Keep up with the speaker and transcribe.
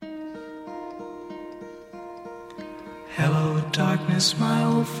Hello, darkness, my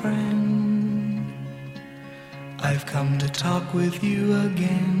old friend. I've come to talk with you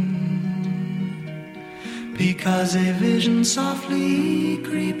again, because a vision softly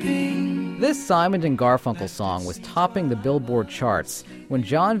creeping. This Simon and Garfunkel song was topping the Billboard charts when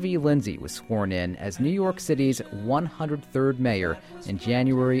John V. Lindsay was sworn in as New York City's 103rd mayor in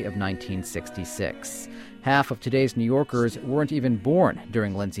January of 1966. Half of today's New Yorkers weren't even born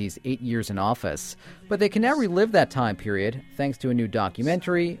during Lindsay's 8 years in office, but they can now relive that time period thanks to a new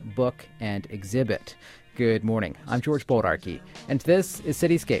documentary, book, and exhibit. Good morning. I'm George Bodarky, and this is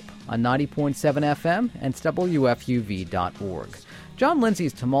Cityscape on 90.7 FM and WFUV.org. John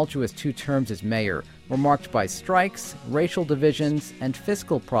Lindsay's tumultuous 2 terms as mayor were marked by strikes, racial divisions, and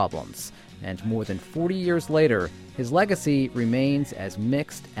fiscal problems. And more than 40 years later, his legacy remains as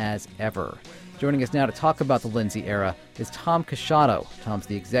mixed as ever. Joining us now to talk about the Lindsay era is Tom Casciato. Tom's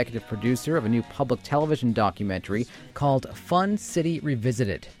the executive producer of a new public television documentary called Fun City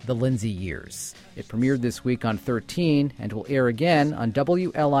Revisited, The Lindsay Years. It premiered this week on 13 and will air again on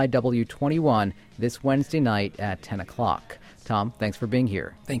WLIW 21 this Wednesday night at 10 o'clock. Tom, thanks for being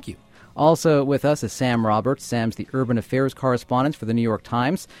here. Thank you. Also with us is Sam Roberts. Sam's the urban affairs correspondent for the New York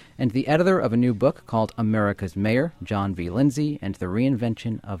Times and the editor of a new book called America's Mayor, John V. Lindsay and the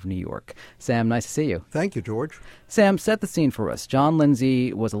Reinvention of New York. Sam, nice to see you. Thank you, George. Sam, set the scene for us. John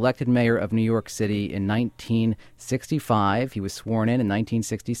Lindsay was elected mayor of New York City in 1965. He was sworn in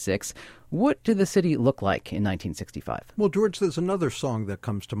 1966. What did the city look like in 1965? Well, George, there's another song that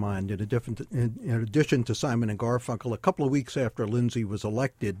comes to mind. In addition to Simon and Garfunkel, a couple of weeks after Lindsay was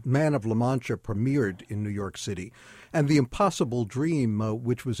elected, Man of La Mancha premiered in New York City. And The Impossible Dream,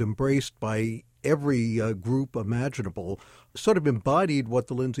 which was embraced by every group imaginable, sort of embodied what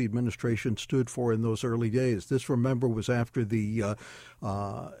the Lindsay administration stood for in those early days. This, remember, was after the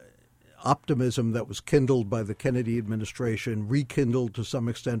optimism that was kindled by the Kennedy administration, rekindled to some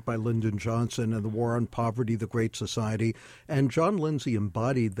extent by Lyndon Johnson and the War on Poverty, the Great Society. And John Lindsay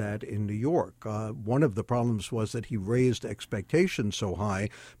embodied that in New York. One of the problems was that he raised expectations so high,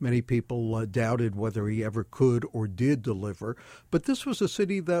 many people doubted whether he ever could or did deliver. But this was a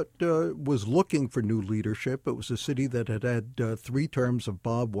city that was looking for new leadership. It was a city that had had 3 terms of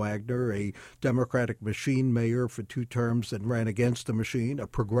Bob Wagner, a Democratic machine mayor for 2 terms and ran against the machine, a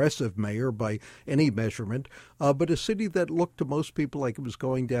progressive mayor by any measurement, but a city that looked to most people like it was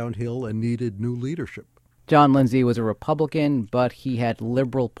going downhill and needed new leadership. John Lindsay was a Republican, but he had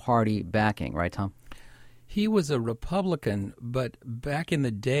Liberal Party backing, right, Tom? He was a Republican, but back in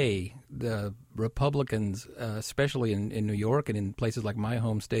the day, the Republicans, especially in New York and in places like my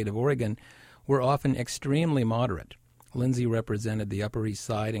home state of Oregon, were often extremely moderate. Lindsay represented the Upper East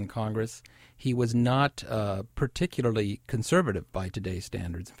Side in Congress. He was not particularly conservative by today's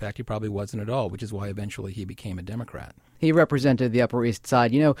standards. In fact, he probably wasn't at all, which is why eventually he became a Democrat. He represented the Upper East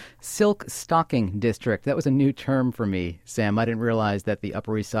Side. You know, Silk Stocking District, that was a new term for me, Sam. I didn't realize that the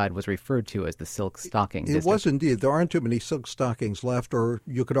Upper East Side was referred to as the Silk Stocking District. It was indeed. There aren't too many silk stockings left, or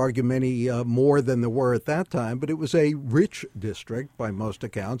you could argue many more than there were at that time, but it was a rich district by most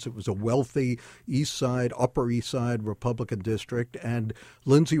accounts. It was a wealthy East Side, Upper East Side Republican district, and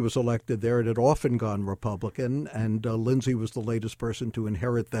Lindsay was elected there. It had often gone Republican, and Lindsay was the latest person to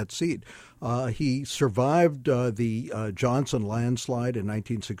inherit that seat. He survived the Johnson landslide in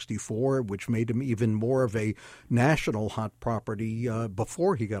 1964, which made him even more of a national hot property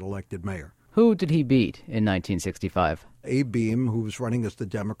before he got elected mayor. Who did he beat in 1965? Abe Beame, who was running as the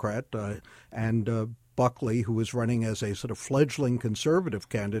Democrat, and Buckley, who was running as a sort of fledgling conservative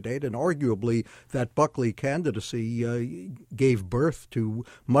candidate, and arguably that Buckley candidacy gave birth to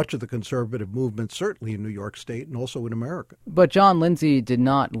much of the conservative movement, certainly in New York State and also in America. But John Lindsay did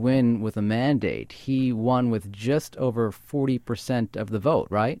not win with a mandate. He won with just over 40% of the vote,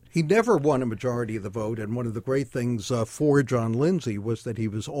 right? He never won a majority of the vote, and one of the great things for John Lindsay was that he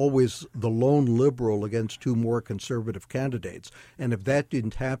was always the lone liberal against 2 more conservative candidates. And if that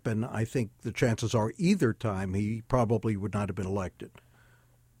didn't happen, I think the chances are either time he probably would not have been elected.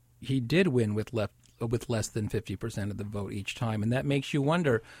 He did win with less than 50% of the vote each time, and that makes you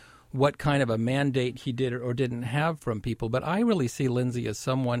wonder what kind of a mandate he did or didn't have from people. But I really see Lindsay as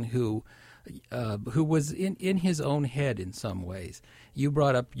someone who was in his own head in some ways. You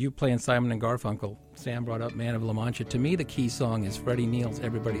playing Simon and Garfunkel. Sam brought up Man of La Mancha. To me, the key song is Freddie Neal's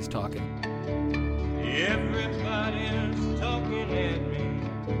Everybody's Talking. Everybody's talking at me.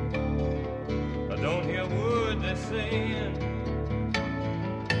 I don't hear a word they're saying.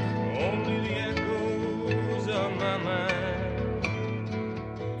 Only the echoes of my mind.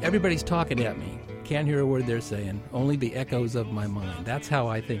 Everybody's talking at me. Can't hear a word they're saying. Only the echoes of my mind. That's how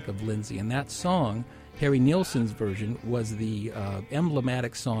I think of Lindsay. And that song Harry Nilsson's version was the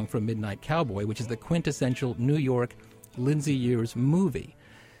emblematic song from Midnight Cowboy, which is the quintessential New York Lindsay Years movie.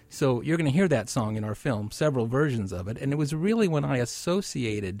 So you're going to hear that song in our film, several versions of it. And it was really when I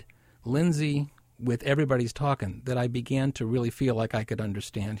associated Lindsay with Everybody's Talkin' that I began to really feel like I could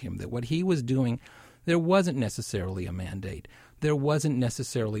understand him, that what he was doing, there wasn't necessarily a mandate. There wasn't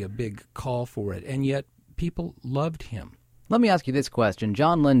necessarily a big call for it, and yet people loved him. Let me ask you this question.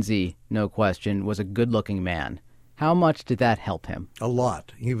 John Lindsay, no question, was a good-looking man. How much did that help him? A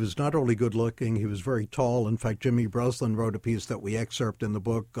lot. He was not only good-looking, he was very tall. In fact, Jimmy Breslin wrote a piece that we excerpt in the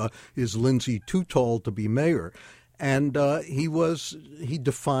book, Is Lindsay Too Tall to Be Mayor? And he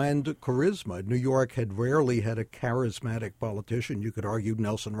defined charisma. New York had rarely had a charismatic politician. You could argue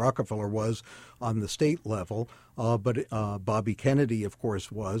Nelson Rockefeller was on the state level, but Bobby Kennedy, of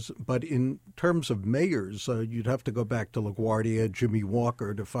course, was. But in terms of mayors, you'd have to go back to LaGuardia, Jimmy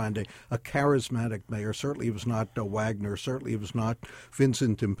Walker to find a charismatic mayor. Certainly it was not Wagner. Certainly it was not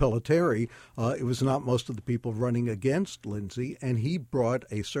Vincent Impellitteri. It was not most of the people running against Lindsay. And he brought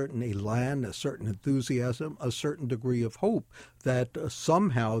a certain elan, a certain enthusiasm, a certain degree of hope that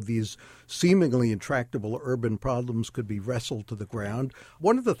somehow these seemingly intractable urban problems could be wrestled to the ground.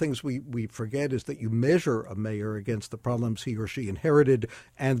 One of the things we forget is that you measure a mayor against the problems he or she inherited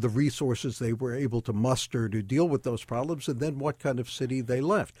and the resources they were able to muster to deal with those problems, and then what kind of city they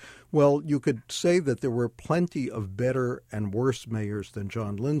left. Well, you could say that there were plenty of better and worse mayors than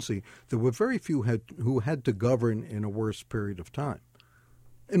John Lindsay. There were very few who had to govern in a worse period of time.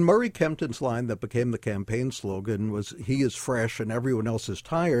 In Murray Kempton's line that became the campaign slogan was, "He is fresh and everyone else is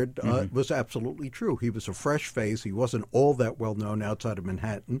tired," was absolutely true. He was a fresh face. He wasn't all that well known outside of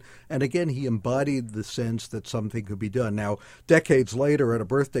Manhattan. And again, he embodied the sense that something could be done. Now, decades later, at a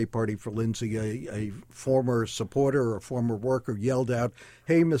birthday party for Lindsay, a former supporter or a former worker yelled out,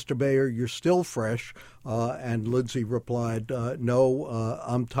 "Hey, Mr. Mayor, you're still fresh." And Lindsay replied, "No,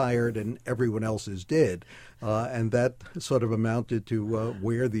 I'm tired and everyone else is dead." And that sort of amounted to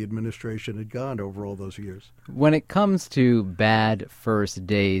where the administration had gone over all those years. When it comes to bad first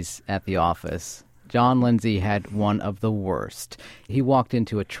days at the office, John Lindsay had one of the worst. He walked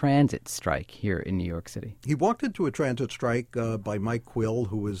into a transit strike here in New York City. He walked into a transit strike by Mike Quill,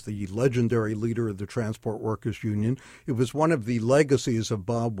 who was the legendary leader of the Transport Workers Union. It was one of the legacies of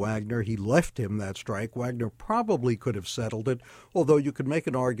Bob Wagner. He left him that strike. Wagner probably could have settled it, although you could make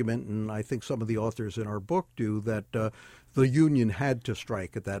an argument, and I think some of the authors in our book do, that the union had to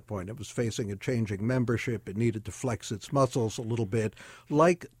strike at that point. It was facing a changing membership. It needed to flex its muscles a little bit.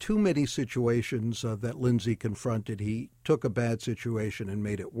 Like too many situations that Lindsay confronted, he took a bad situation and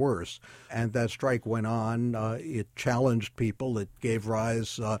made it worse. And that strike went on. It challenged people. It gave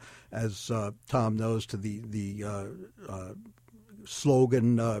rise, as Tom knows, to the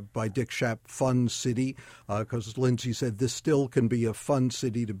slogan by Dick Schaap, "Fun City," because Lindsay said this still can be a fun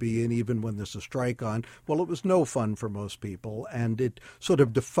city to be in even when there's a strike on. Well, it was no fun for most people, and it sort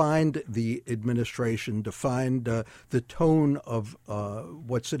of defined the administration, defined the tone of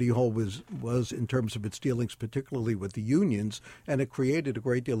what City Hall was in terms of its dealings, particularly with the unions, and it created a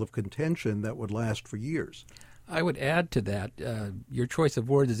great deal of contention that would last for years. I would add to that, your choice of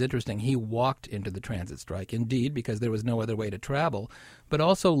words is interesting. He walked into the transit strike, indeed, because there was no other way to travel. But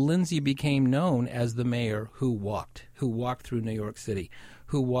also Lindsay became known as the mayor who walked through New York City,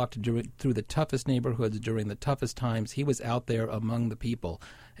 who walked through the toughest neighborhoods during the toughest times. He was out there among the people.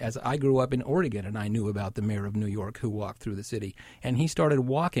 As I grew up in Oregon, and I knew about the mayor of New York who walked through the city, and he started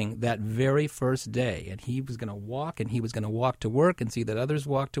walking that very first day, and he was going to walk, and he was going to walk to work and see that others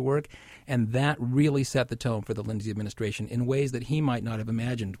walked to work, and that really set the tone for the Lindsay administration in ways that he might not have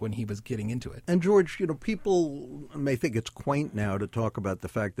imagined when he was getting into it. And George, people may think it's quaint now to talk about the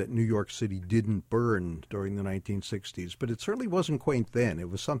fact that New York City didn't burn during the 1960s, but it certainly wasn't quaint then. It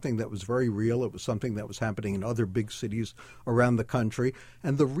was something that was very real. It was something that was happening in other big cities around the country.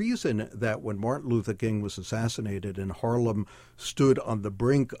 And the reason that when Martin Luther King was assassinated and Harlem stood on the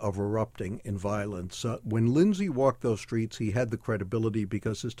brink of erupting in violence, when Lindsay walked those streets, he had the credibility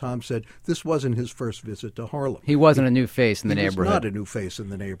because, as Tom said, this wasn't his first visit to Harlem. He wasn't a new face in the neighborhood. He was not a new face in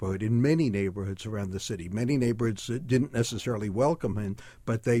the neighborhood. In many neighborhoods around the city, many neighborhoods didn't necessarily welcome him,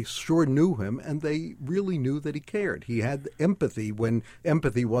 but they sure knew him, and they really knew that he cared. He had empathy when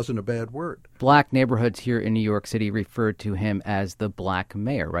empathy wasn't a bad word. Black neighborhoods here in New York City referred to him as the Black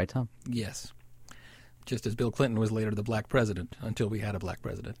Mayor, right, Tom? Yes. Just as Bill Clinton was later the black president until we had a black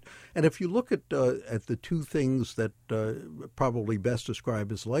president. And if you look at the two things that probably best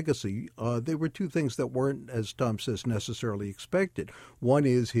describe his legacy, they were two things that weren't, as Tom says, necessarily expected. One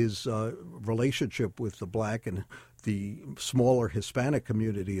is his relationship with the black and the smaller Hispanic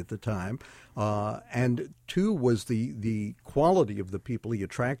community at the time. And two was the quality of the people he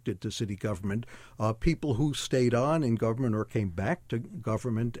attracted to city government, people who stayed on in government or came back to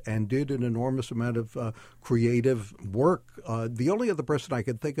government and did an enormous amount of creative work. The only other person I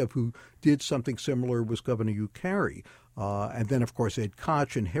can think of who did something similar was Governor Hugh Carey. And then, of course, Ed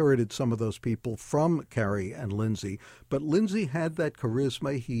Koch inherited some of those people from Carey and Lindsay. But Lindsay had that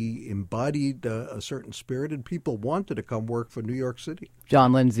charisma. He embodied a certain spirit, and people wanted to come work for New York City.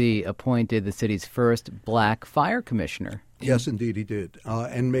 John Lindsay appointed the city's first black fire commissioner. Yes, indeed, he did,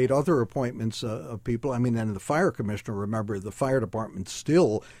 and made other appointments of people. I mean, and the fire commissioner, remember, the fire department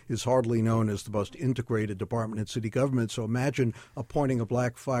still is hardly known as the most integrated department in city government. So imagine appointing a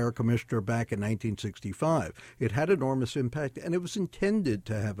black fire commissioner back in 1965. It had enormous impact, and it was intended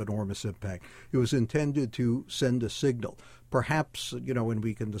to have enormous impact. It was intended to send a signal. Perhaps, and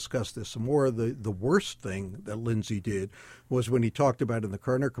we can discuss this some more, the worst thing that Lindsay did was when he talked about in the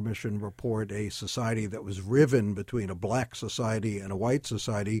Kerner Commission report a society that was riven between a black society and a white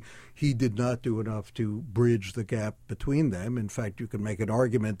society. He did not do enough to bridge the gap between them. In fact, you can make an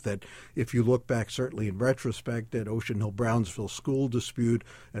argument that if you look back, certainly in retrospect, at Ocean Hill-Brownsville school dispute,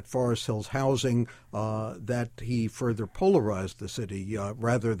 at Forest Hills housing, that he further polarized the city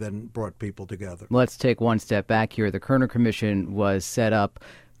rather than brought people together. Let's take one step back here. The Kerner Commission was set up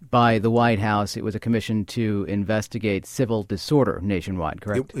by the White House. It was a commission to investigate civil disorder nationwide,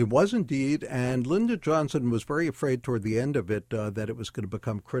 correct? It was indeed, and Lyndon Johnson was very afraid toward the end of it that it was going to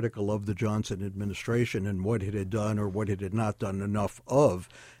become critical of the Johnson administration and what it had done or what it had not done enough of.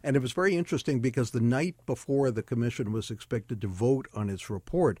 And it was very interesting because the night before the commission was expected to vote on its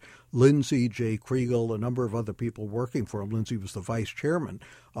report, Lindsay, Jay Kriegel, a number of other people working for him, Lindsay was the vice chairman,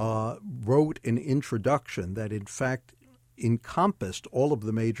 wrote an introduction that in fact encompassed all of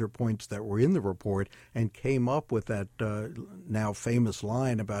the major points that were in the report and came up with that now famous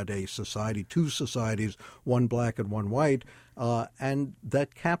line about a society, two societies, one black and one white, and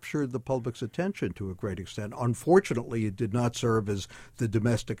that captured the public's attention to a great extent. Unfortunately, it did not serve as the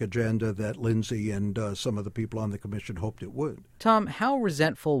domestic agenda that Lindsay and some of the people on the commission hoped it would. Tom, how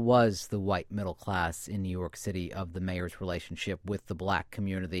resentful was the white middle class in New York City of the mayor's relationship with the black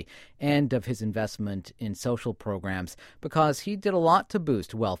community and of his investment in social programs? Because he did a lot to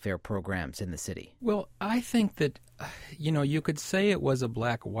boost welfare programs in the city. Well, I think that, you could say it was a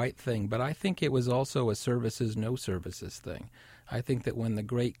black-white thing, but I think it was also a services, no services thing. I think that when the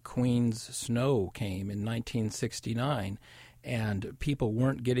Great Queen's Snow came in 1969 and people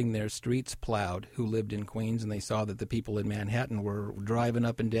weren't getting their streets plowed who lived in Queens, and they saw that the people in Manhattan were driving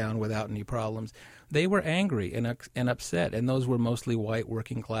up and down without any problems, they were angry and upset, and those were mostly white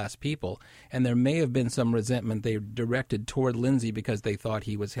working-class people. And there may have been some resentment they directed toward Lindsay because they thought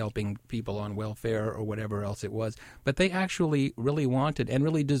he was helping people on welfare or whatever else it was. But they actually really wanted and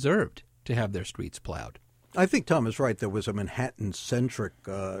really deserved to have their streets plowed. I think Tom is right. There was a Manhattan-centric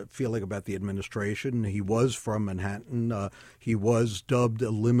feeling about the administration. He was from Manhattan. He was dubbed a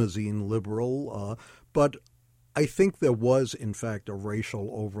limousine liberal. But I think there was, in fact, a racial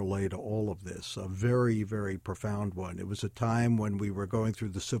overlay to all of this, a very, very profound one. It was a time when we were going through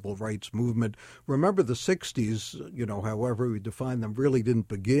the civil rights movement. Remember, the 60s, however we define them, really didn't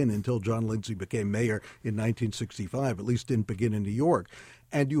begin until John Lindsay became mayor in 1965, at least didn't begin in New York.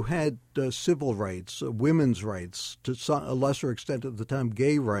 And you had civil rights, women's rights, to a lesser extent at the time,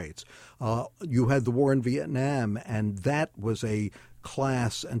 gay rights. You had the war in Vietnam, and that was a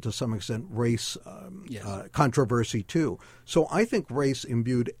class and to some extent race controversy too. So I think race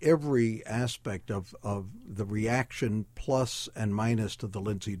imbued every aspect of the reaction, plus and minus, to the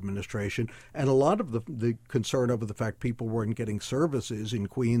Lindsay administration. And a lot of the concern over the fact people weren't getting services in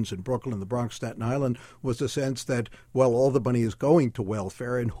Queens and Brooklyn, the Bronx, Staten Island, was the sense that, well, all the money is going to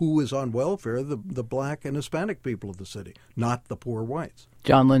welfare, and who is on welfare? The black and Hispanic people of the city, not the poor whites.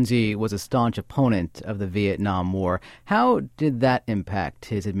 John Lindsay was a staunch opponent of the Vietnam War. How did that impact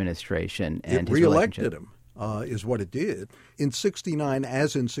his administration and his relationship? It reelected him. Is what it did. In 69,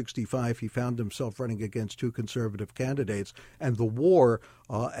 as in 65, he found himself running against two conservative candidates, and the war,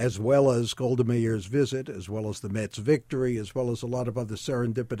 as well as Golda Meir's visit, as well as the Mets' victory, as well as a lot of other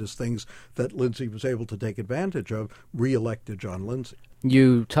serendipitous things that Lindsay was able to take advantage of, reelected John Lindsay.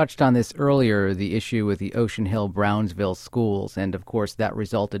 You touched on this earlier, the issue with the Ocean Hill-Brownsville schools, and of course that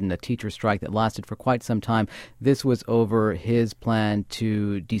resulted in a teacher strike that lasted for quite some time. This was over his plan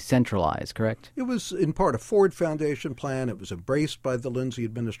to decentralize, correct? It was in part a Ford Foundation plan. It was embraced by the Lindsay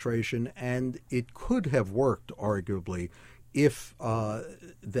administration, and it could have worked, arguably, if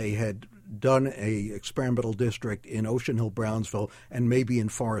they had done a experimental district in Ocean Hill, Brownsville, and maybe in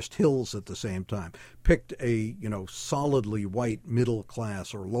Forest Hills at the same time, picked a solidly white middle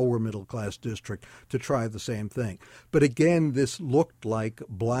class or lower middle class district to try the same thing. But again, this looked like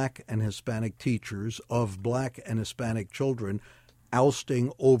black and Hispanic teachers of black and Hispanic children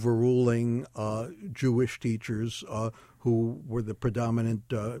ousting, overruling Jewish teachers who were the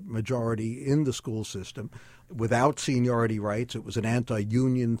predominant majority in the school system without seniority rights. It was an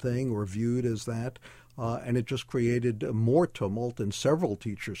anti-union thing or viewed as that. And it just created more tumult and several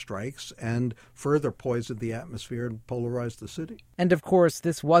teacher strikes and further poisoned the atmosphere and polarized the city. And of course,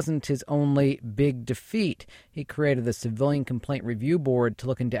 this wasn't his only big defeat. He created the Civilian Complaint Review Board to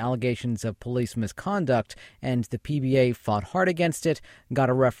look into allegations of police misconduct, and the PBA fought hard against it,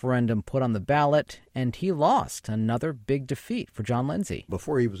 got a referendum put on the ballot, and he lost. Another big defeat for John Lindsay.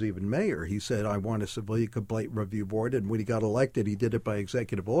 Before he was even mayor, he said, I want a Civilian Complaint Review Board, and when he got elected, he did it by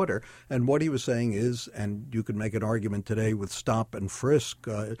executive order. And what he was saying is, and you could make an argument today with stop and frisk,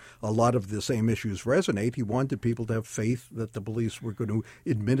 a lot of the same issues resonate. He wanted people to have faith that the police were going to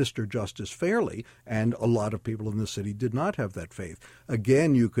administer justice fairly, and a lot of people in the city did not have that faith.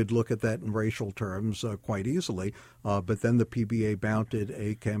 Again, you could look at that in racial terms quite easily, but then the PBA mounted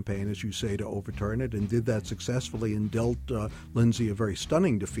a campaign, as you say, to overturn it, and did that successfully and dealt Lindsay a very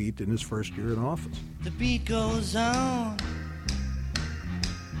stunning defeat in his first year in office. The beat goes on.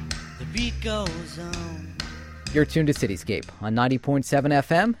 The beat goes on. You're tuned to Cityscape on 90.7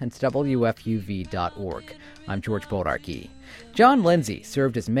 FM and WFUV.org. I'm George Bodarky. John Lindsay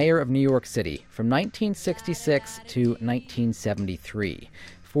served as mayor of New York City from 1966 to 1973.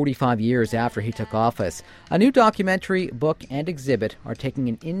 45 years after he took office, a new documentary, book, and exhibit are taking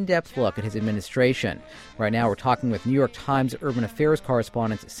an in-depth look at his administration. Right now we're talking with New York Times urban affairs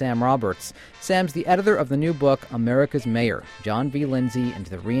correspondent Sam Roberts. Sam's the editor of the new book, America's Mayor, John V. Lindsay and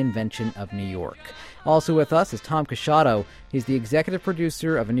the Reinvention of New York. Also with us is Tom Casciato. He's the executive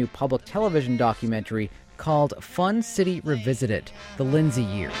producer of a new public television documentary called Fun City Revisited, The Lindsay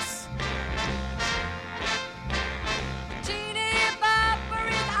Years.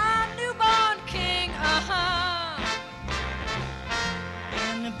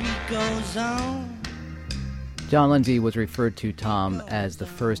 Goes on. John Lindsay was referred to, Tom, as the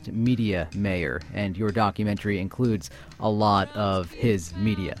first media mayor, and your documentary includes a lot of his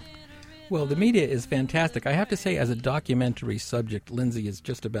media. Well, the media is fantastic. I have to say, as a documentary subject, Lindsay is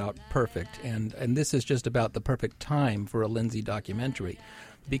just about perfect, and this is just about the perfect time for a Lindsay documentary,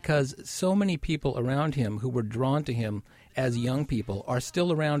 because so many people around him who were drawn to him as young people are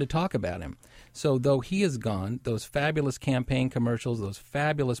still around to talk about him. So though he is gone, those fabulous campaign commercials, those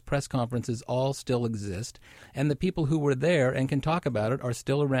fabulous press conferences all still exist, and the people who were there and can talk about it are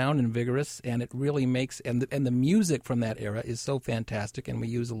still around and vigorous, and it really makes, and the music from that era is so fantastic, and we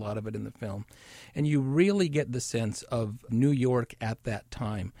use a lot of it in the film. And you really get the sense of New York at that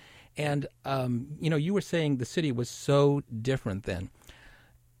time. And, you were saying the city was so different then.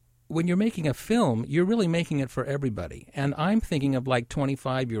 When you're making a film, you're really making it for everybody. And I'm thinking of like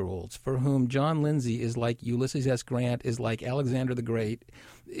 25-year-olds for whom John Lindsay is like Ulysses S. Grant, is like Alexander the Great,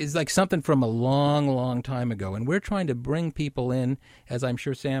 is like something from a long, long time ago. And we're trying to bring people in, as I'm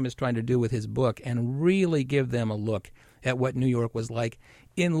sure Sam is trying to do with his book, and really give them a look at what New York was like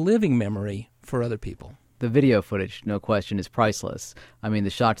in living memory for other people. The video footage, no question, is priceless. I mean,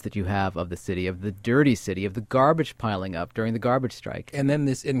 the shots that you have of the city, of the dirty city, of the garbage piling up during the garbage strike. And then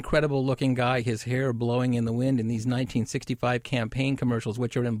this incredible-looking guy, his hair blowing in the wind in these 1965 campaign commercials,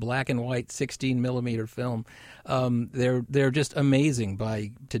 which are in black and white 16-millimeter film. They're just amazing by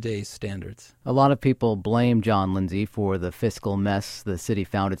today's standards. A lot of people blame John Lindsay for the fiscal mess the city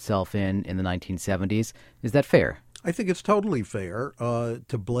found itself in the 1970s. Is that fair? I think it's totally fair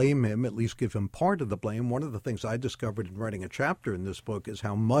to blame him, at least give him part of the blame. One of the things I discovered in writing a chapter in this book is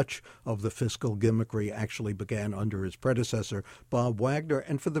how much of the fiscal gimmickry actually began under his predecessor, Bob Wagner,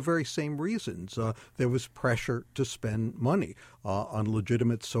 and for the very same reasons. There was pressure to spend money on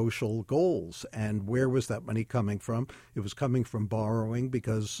legitimate social goals. And where was that money coming from? It was coming from borrowing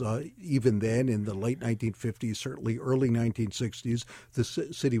because even then, in the late 1950s, certainly early 1960s, the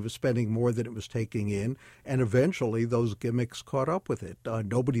city was spending more than it was taking in, and eventually those gimmicks caught up with it.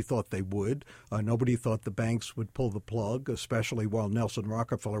 Nobody thought they would. Nobody thought the banks would pull the plug, especially while Nelson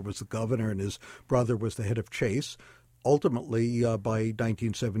Rockefeller was the governor and his brother was the head of Chase. Ultimately, by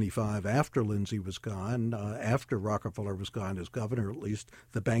 1975, after Lindsay was gone, after Rockefeller was gone as governor at least,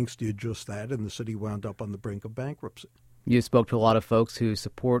 the banks did just that, and the city wound up on the brink of bankruptcy. You spoke to a lot of folks who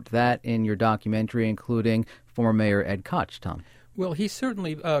support that in your documentary, including former Mayor Ed Koch, Tom. Well,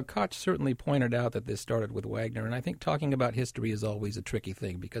 Koch certainly pointed out that this started with Wagner, and I think talking about history is always a tricky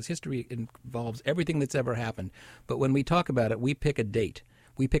thing because history involves everything that's ever happened. But when we talk about it, we pick a date.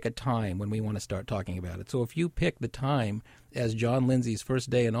 We pick a time when we want to start talking about it. So if you pick the time as John Lindsay's first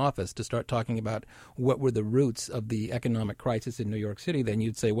day in office to start talking about what were the roots of the economic crisis in New York City, then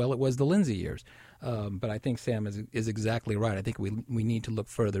you'd say, well, it was the Lindsay years. But I think Sam is exactly right. I think we need to look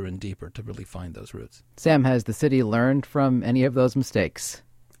further and deeper to really find those roots. Sam, has the city learned from any of those mistakes?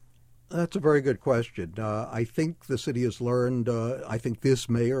 That's a very good question. I think the city has learned. I think this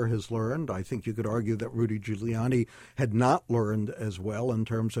mayor has learned. I think you could argue that Rudy Giuliani had not learned as well in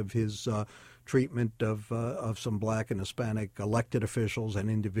terms of his treatment of some black and Hispanic elected officials and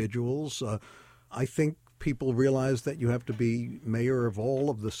individuals. I think people realize that you have to be mayor of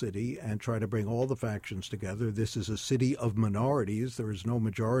all of the city and try to bring all the factions together. This is a city of minorities. There is no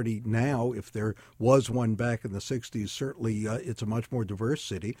majority now. If there was one back in the 60s, certainly it's a much more diverse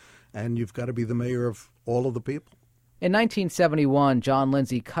city, and you've got to be the mayor of all of the people. In 1971, John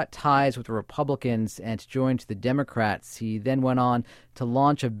Lindsay cut ties with the Republicans and joined the Democrats. He then went on to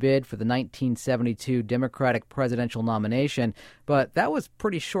launch a bid for the 1972 Democratic presidential nomination, but that was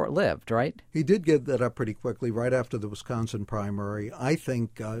pretty short-lived, right? He did give that up pretty quickly right after the Wisconsin primary. I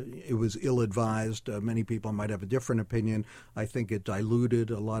think it was ill-advised. Many people might have a different opinion. I think it diluted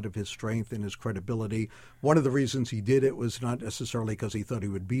a lot of his strength and his credibility. One of the reasons he did it was not necessarily because he thought he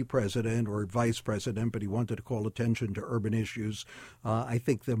would be president or vice president, but he wanted to call attention to urban issues. I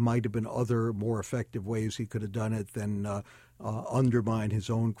think there might have been other more effective ways he could have done it than undermine his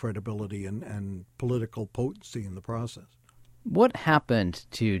own credibility and political potency in the process. What happened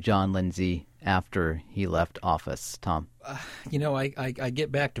to John Lindsay after he left office, Tom? I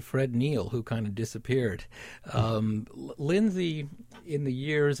get back to Fred Neal, who kind of disappeared. Lindsay, in the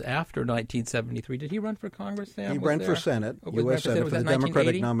years after 1973, did he run for Congress, Sam? He ran for Senate, U.S. Senate, for the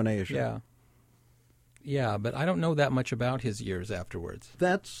Democratic nomination. Yeah, but I don't know that much about his years afterwards.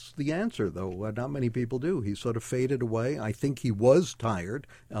 That's the answer, though. Not many people do. He sort of faded away. I think he was tired,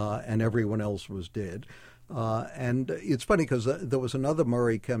 and everyone else was dead. And it's funny because there was another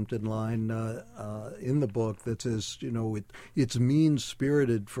Murray Kempton line in the book that says, it's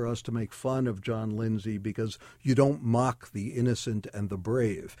mean-spirited for us to make fun of John Lindsay because you don't mock the innocent and the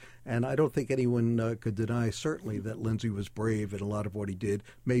brave. And I don't think anyone could deny, certainly, that Lindsay was brave in a lot of what he did,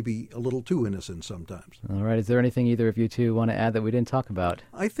 maybe a little too innocent sometimes. All right. Is there anything either of you two want to add that we didn't talk about?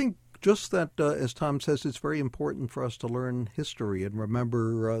 I think just that, as Tom says, it's very important for us to learn history and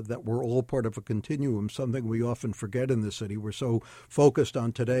remember that we're all part of a continuum, something we often forget in the city. We're so focused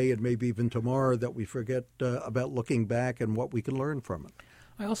on today and maybe even tomorrow that we forget about looking back and what we can learn from it.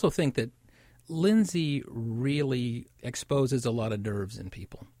 I also think that Lindsay really exposes a lot of nerves in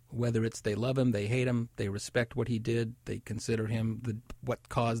people. Whether it's they love him, they hate him, they respect what he did, they consider him what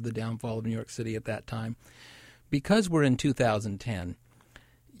caused the downfall of New York City at that time. Because we're in 2010,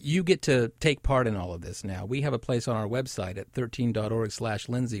 you get to take part in all of this now. We have a place on our website at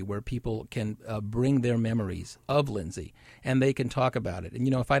 13.org/Lindsay where people can bring their memories of Lindsay, and they can talk about it. And,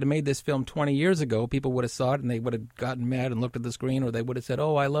 if I'd have made this film 20 years ago, people would have saw it and they would have gotten mad and looked at the screen, or they would have said,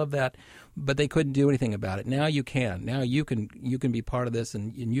 oh, I love that, but they couldn't do anything about it. Now you can. Now you can be part of this,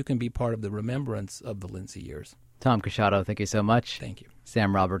 and you can be part of the remembrance of the Lindsay years. Tom Casciato, thank you so much. Thank you.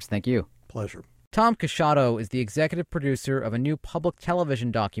 Sam Roberts, thank you. Pleasure. Tom Casciato is the executive producer of a new public television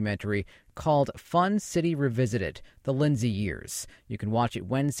documentary called Fun City Revisited, The Lindsay Years. You can watch it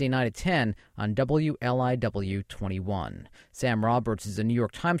Wednesday night at 10 on WLIW 21. Sam Roberts is a New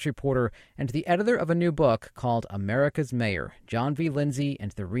York Times reporter and the editor of a new book called America's Mayor, John V. Lindsay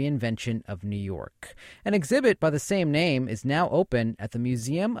and the Reinvention of New York. An exhibit by the same name is now open at the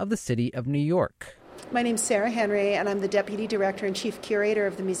Museum of the City of New York. My name's Sarah Henry, and I'm the Deputy Director and Chief Curator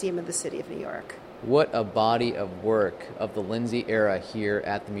of the Museum of the City of New York. What a body of work of the Lindsay era here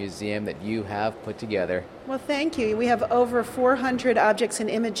at the museum that you have put together. Well, thank you. We have over 400 objects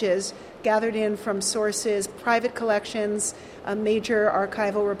and images gathered in from sources, private collections, major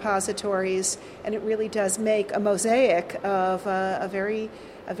archival repositories, and it really does make a mosaic of a very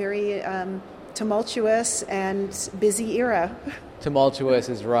tumultuous and busy era. Tumultuous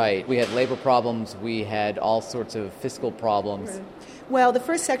is right. We had labor problems. We had all sorts of fiscal problems. Right. Well, the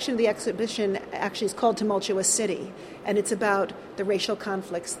first section of the exhibition actually is called Tumultuous City, and it's about the racial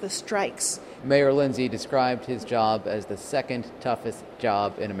conflicts, the strikes. Mayor Lindsay described his job as the second toughest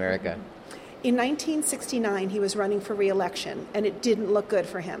job in America. In 1969, he was running for re-election, and it didn't look good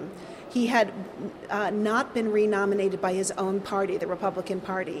for him. He had not been renominated by his own party, the Republican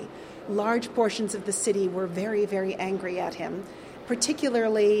Party. Large portions of the city were very, very angry at him.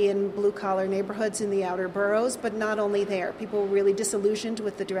 particularly in blue-collar neighborhoods in the outer boroughs, but not only there. People were really disillusioned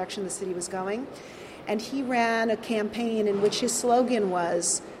with the direction the city was going. And he ran a campaign in which his slogan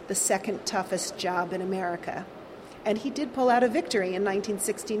was, "the second toughest job in America." And he did pull out a victory in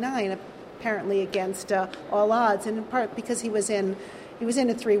 1969, apparently against all odds, and in part because he was in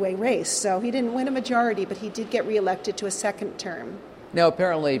a three-way race. So he didn't win a majority, but he did get reelected to a second term. Now,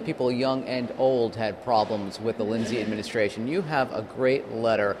 apparently people young and old had problems with the Lindsay administration. You have a great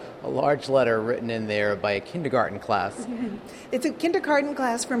letter, a large letter written in there by a kindergarten class. It's a kindergarten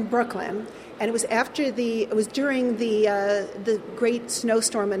class from Brooklyn, and it was during the great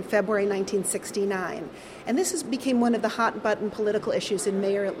snowstorm in February 1969. And this became one of the hot-button political issues in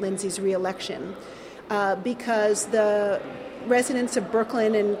Mayor Lindsay's reelection because the residents of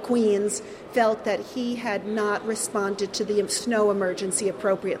Brooklyn and Queens felt that he had not responded to the snow emergency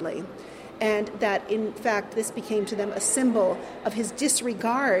appropriately, and that, in fact, this became to them a symbol of his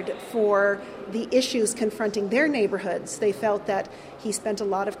disregard for the issues confronting their neighborhoods. They felt that he spent a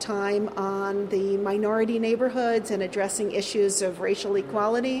lot of time on the minority neighborhoods and addressing issues of racial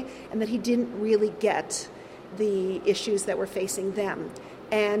equality, and that he didn't really get the issues that were facing them.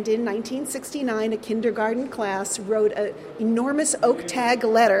 And in 1969, a kindergarten class wrote an enormous oak tag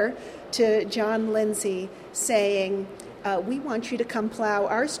letter to John Lindsay saying, we want you to come plow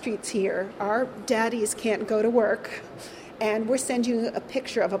our streets here. Our daddies can't go to work. And we're sending you a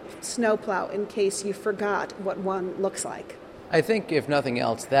picture of a snowplow in case you forgot what one looks like. I think, if nothing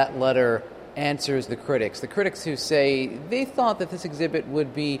else, that letter answers the critics who say they thought that this exhibit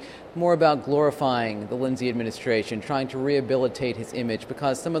would be more about glorifying the Lindsay administration, trying to rehabilitate his image,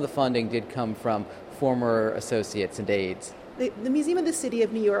 because some of the funding did come from former associates and aides. The Museum of the City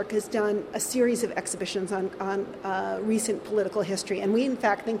of New York has done a series of exhibitions on recent political history, and we, in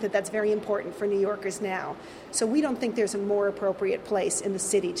fact, think that that's very important for New Yorkers now. So we don't think there's a more appropriate place in the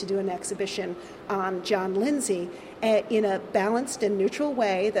city to do an exhibition on John Lindsay in a balanced and neutral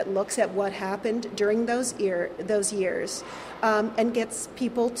way that looks at what happened during those years and gets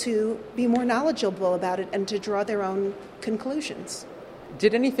people to be more knowledgeable about it and to draw their own conclusions.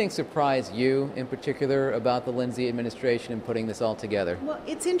 Did anything surprise you in particular about the Lindsay administration and putting this all together? Well,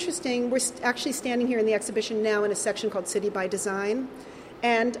 it's interesting. We're actually standing here in the exhibition now in a section called City by Design.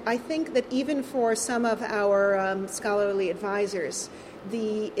 And I think that even for some of our scholarly advisors,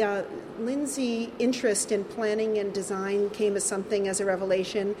 the Lindsay interest in planning and design came as a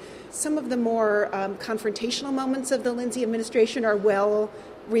revelation. Some of the more confrontational moments of the Lindsay administration are well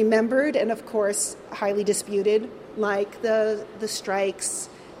remembered and, of course, highly disputed, like the strikes,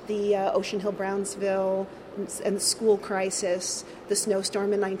 the Ocean Hill-Brownsville and the school crisis, the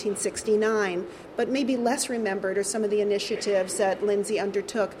snowstorm in 1969. But maybe less remembered are some of the initiatives that Lindsay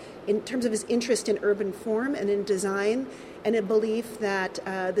undertook in terms of his interest in urban form and in design, and a belief that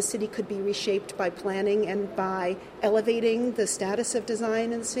the city could be reshaped by planning and by elevating the status of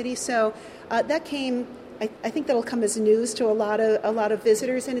design in the city. So that came... I think that'll come as news to a lot of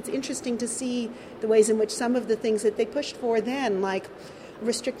visitors, and it's interesting to see the ways in which some of the things that they pushed for then, like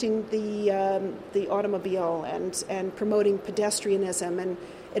restricting the automobile and promoting pedestrianism and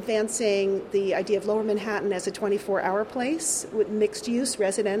advancing the idea of Lower Manhattan as a 24-hour place with mixed-use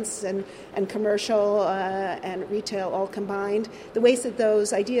residence and commercial and retail all combined, the ways that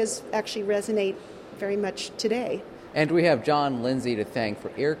those ideas actually resonate very much today. And we have John Lindsay to thank for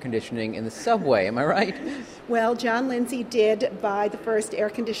air conditioning in the subway, am I right? Well, John Lindsay did buy the first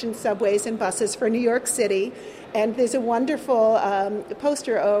air-conditioned subways and buses for New York City, and there's a wonderful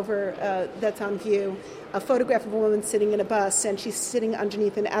poster over that's on view, a photograph of a woman sitting in a bus, and she's sitting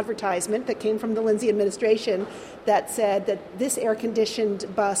underneath an advertisement that came from the Lindsay administration that said that this air-conditioned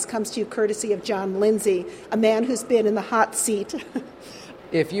bus comes to you courtesy of John Lindsay, a man who's been in the hot seat.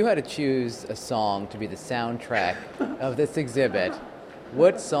 If you had to choose a song to be the soundtrack of this exhibit,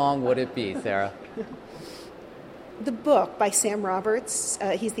 what song would it be, Sarah? The book by Sam Roberts,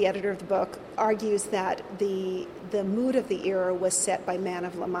 he's the editor of the book, argues that the mood of the era was set by Man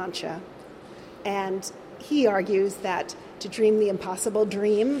of La Mancha. And he argues that To Dream the Impossible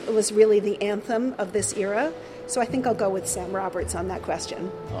Dream was really the anthem of this era. So I think I'll go with Sam Roberts on that question.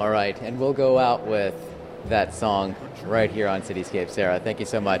 All right, and we'll go out with that song right here on Cityscape. Sarah, thank you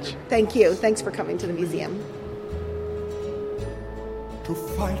so much. Thank you. Thanks for coming to the museum. To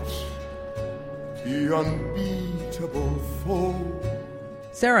fight the unbeatable foe.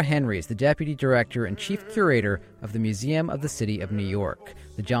 Sarah Henry is the Deputy Director and Chief Curator of the Museum of the City of New York.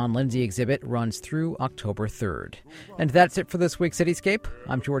 The John Lindsay exhibit runs through October 3rd. And that's it for this week's Cityscape.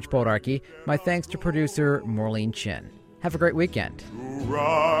 I'm George Bodarky. My thanks to producer Maureen Chin. Have a great weekend. To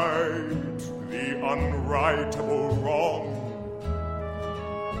right the unrightable wrong,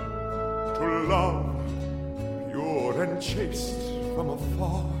 to love pure and chaste from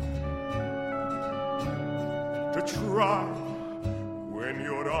afar, to try when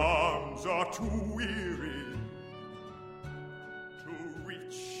your arms are too weary